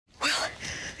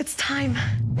time.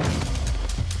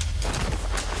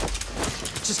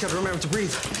 Just gotta remember to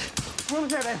breathe. Room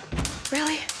service.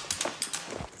 Really?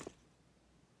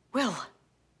 Will.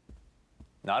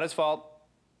 Not his fault.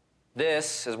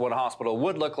 This is what a hospital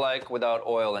would look like without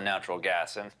oil and natural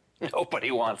gas, and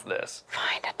nobody wants this.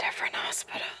 Find a different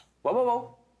hospital. Whoa, whoa,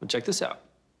 whoa. Well, check this out.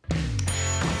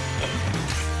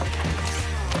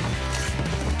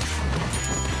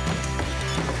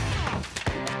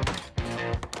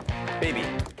 Baby,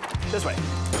 this way.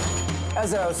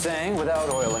 As I was saying, without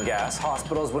oil and gas,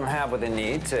 hospitals wouldn't have what they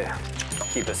need to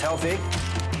keep us healthy,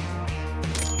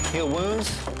 heal wounds,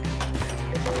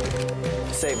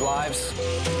 save lives,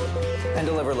 and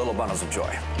deliver little bundles of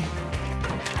joy.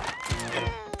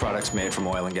 Products made from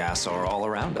oil and gas are all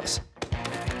around us.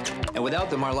 And without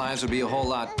them, our lives would be a whole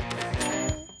lot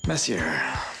messier.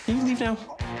 Can you leave now?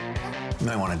 You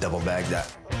might want to double bag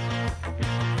that.